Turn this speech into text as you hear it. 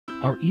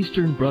Our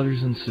Eastern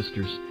brothers and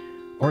sisters,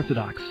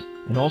 Orthodox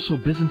and also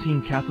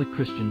Byzantine Catholic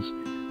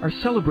Christians, are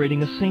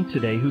celebrating a saint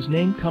today whose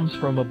name comes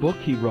from a book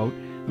he wrote,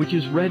 which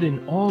is read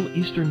in all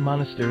Eastern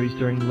monasteries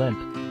during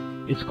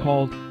Lent. It's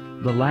called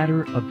The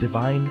Ladder of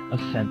Divine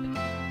Ascent.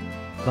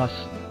 Thus,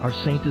 our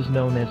saint is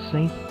known as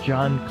Saint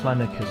John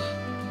Climacus,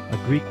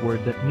 a Greek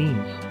word that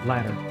means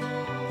ladder.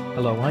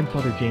 Hello, I'm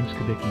Father James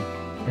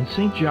Kubicki, and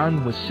Saint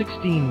John was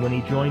 16 when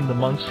he joined the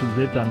monks who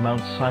lived on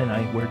Mount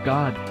Sinai, where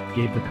God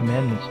gave the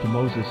commandments to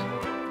Moses.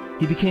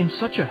 He became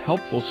such a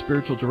helpful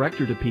spiritual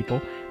director to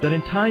people that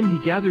in time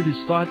he gathered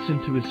his thoughts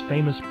into his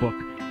famous book,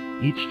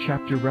 each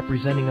chapter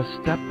representing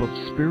a step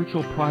of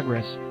spiritual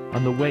progress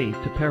on the way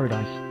to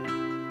paradise.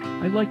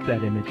 I like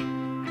that image,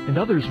 and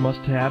others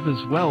must have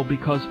as well,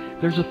 because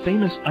there's a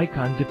famous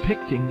icon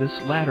depicting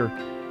this ladder.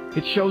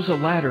 It shows a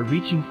ladder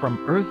reaching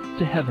from earth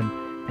to heaven,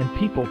 and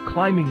people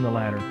climbing the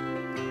ladder.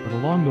 But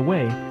along the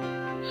way,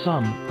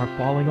 some are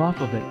falling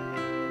off of it.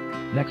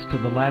 Next to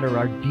the ladder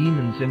are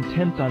demons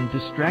intent on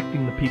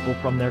distracting the people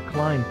from their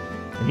climb,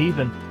 and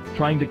even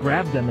trying to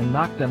grab them and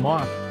knock them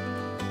off.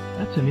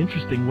 That's an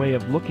interesting way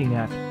of looking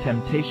at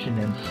temptation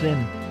and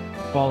sin,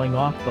 falling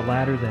off the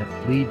ladder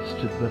that leads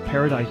to the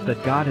paradise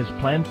that God has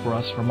planned for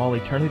us from all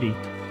eternity.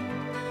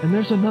 And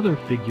there's another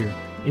figure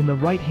in the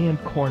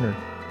right-hand corner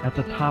at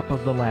the top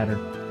of the ladder.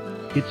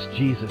 It's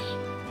Jesus,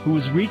 who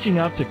is reaching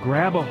out to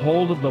grab a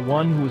hold of the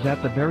one who is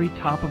at the very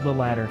top of the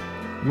ladder,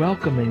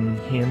 welcoming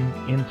him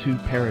into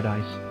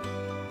paradise.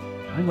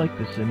 I like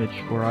this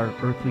image for our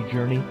earthly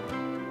journey.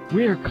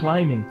 We are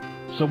climbing,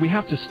 so we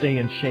have to stay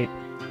in shape,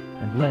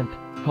 and Lent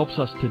helps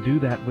us to do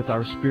that with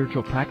our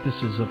spiritual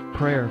practices of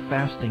prayer,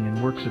 fasting,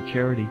 and works of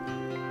charity.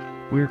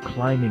 We're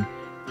climbing,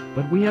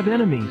 but we have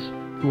enemies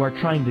who are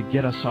trying to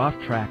get us off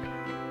track.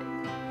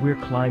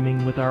 We're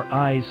climbing with our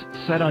eyes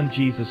set on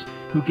Jesus,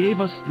 who gave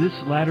us this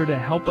ladder to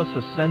help us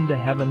ascend to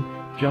heaven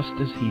just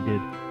as he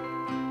did.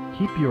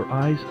 Keep your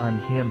eyes on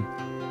him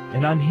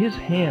and on his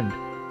hand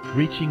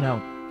reaching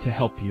out to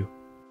help you.